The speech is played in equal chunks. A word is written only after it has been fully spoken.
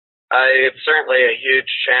It's certainly a huge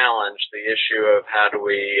challenge, the issue of how do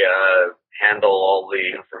we handle all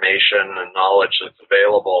the information and knowledge that's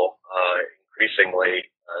available increasingly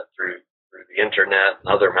through the internet and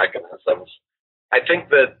other mechanisms. I think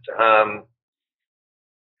that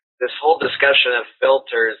this whole discussion of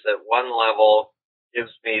filters at one level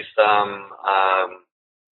gives me some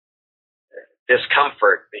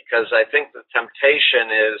discomfort, because I think the temptation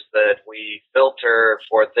is that we filter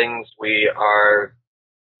for things we are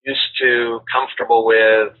used to, comfortable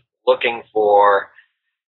with, looking for,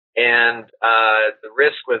 and the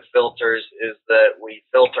risk with filters is that we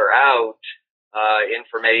filter out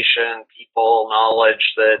information, people,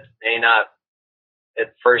 knowledge that may not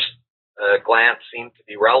at first glance seem to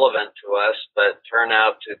be relevant to us, but turn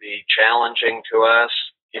out to be challenging to us,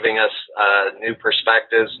 giving us new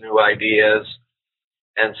perspectives, new ideas.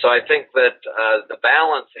 And so I think that the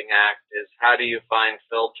balancing act is, how do you find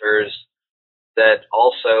filters that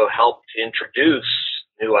also help to introduce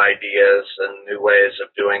new ideas and new ways of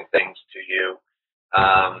doing things to you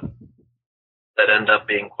that end up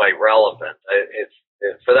being quite relevant.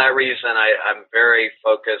 For that reason, I'm very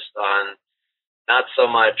focused on not so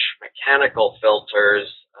much mechanical filters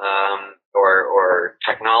or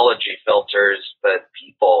technology filters, but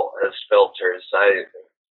people as filters.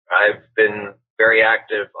 I've been very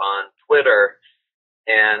active on Twitter,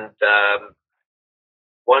 and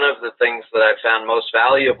one of the things that I found most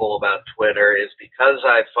valuable about Twitter is because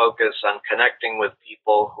I focus on connecting with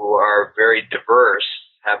people who are very diverse,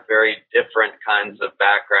 have very different kinds of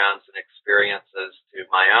backgrounds and experiences to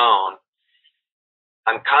my own,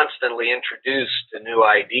 I'm constantly introduced to new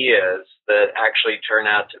ideas that actually turn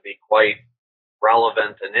out to be quite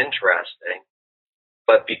relevant and interesting.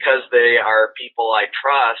 But because they are people I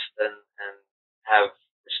trust and have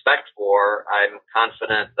respect for, I'm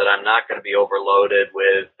confident that I'm not going to be overloaded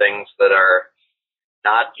with things that are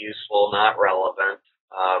not useful, not relevant.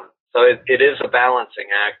 So it is a balancing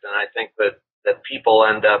act, and I think that people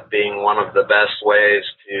end up being one of the best ways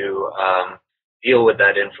to deal with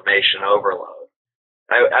that information overload.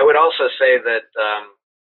 I would also say that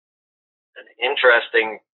an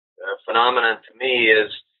interesting phenomenon to me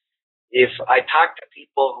is, if I talk to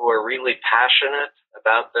people who are really passionate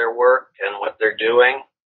about their work and what they're doing,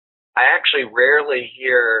 I actually rarely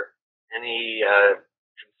hear any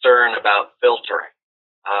concern about filtering.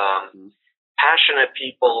 Passionate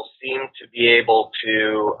people seem to be able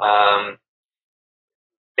to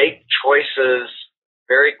make choices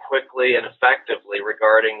very quickly and effectively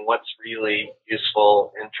regarding what's really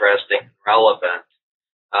useful, interesting, and relevant.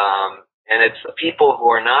 And it's the people who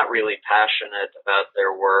are not really passionate about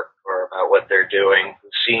their work or about what they're doing who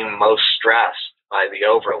seem most stressed by the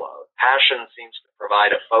overload. Passion seems to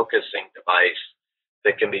provide a focusing device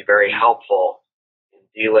that can be very helpful in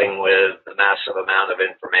dealing with the massive amount of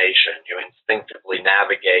information. You instinctively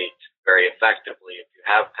navigate very effectively if you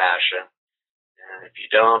have passion. And if you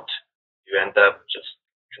don't, you end up just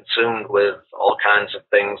consumed with all kinds of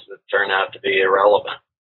things that turn out to be irrelevant.